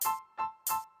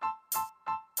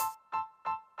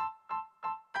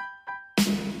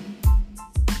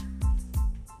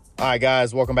All right,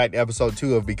 guys, welcome back to episode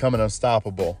 2 of Becoming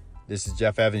Unstoppable. This is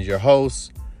Jeff Evans, your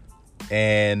host,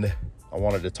 and I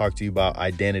wanted to talk to you about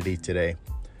identity today.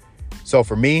 So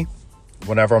for me,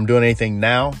 whenever I'm doing anything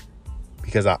now,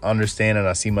 because I understand and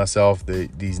I see myself,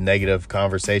 these negative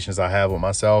conversations I have with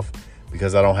myself,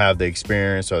 because I don't have the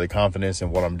experience or the confidence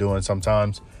in what I'm doing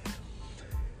sometimes,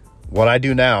 what I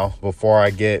do now before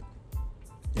I get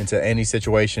into any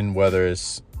situation, whether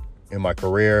it's in my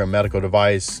career, a medical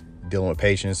device, dealing with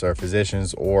patients or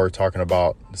physicians, or talking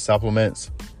about supplements,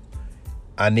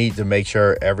 I need to make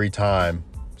sure every time,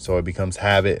 so it becomes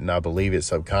habit and I believe it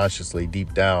subconsciously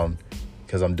deep down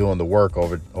because I'm doing the work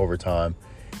over time.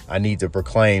 I need to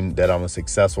proclaim that I'm a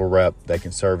successful rep that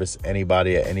can service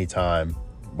anybody at any time,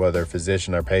 whether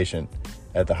physician or patient,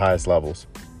 at the highest levels,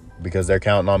 because they're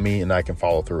counting on me and I can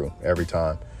follow through every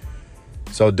time.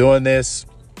 So doing this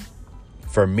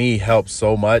for me helps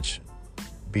so much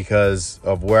because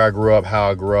of where I grew up, how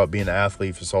I grew up, being an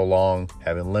athlete for so long,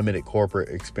 having limited corporate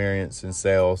experience in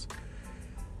sales,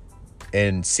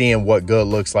 and seeing what good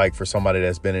looks like for somebody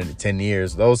that's been in it 10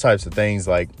 years. Those types of things,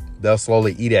 like, they'll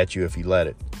slowly eat at you if you let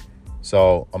it.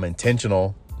 So I'm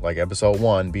intentional, like episode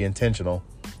 1, be intentional.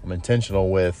 I'm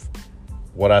intentional with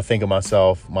what I think of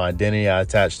myself, my identity I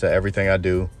attach to everything I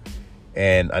do,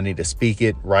 and I need to speak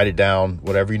it, write it down.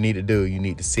 Whatever you need to do, you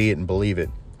need to see it and believe it.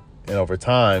 And over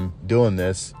time, doing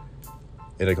this,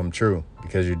 it'll come true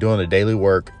because you're doing the daily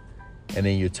work, and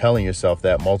then you're telling yourself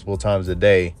that multiple times a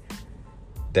day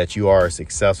that you are a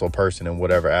successful person in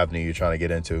whatever avenue you're trying to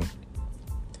get into.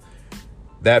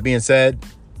 That being said,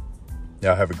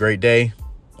 y'all have a great day.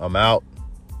 I'm out.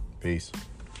 Peace.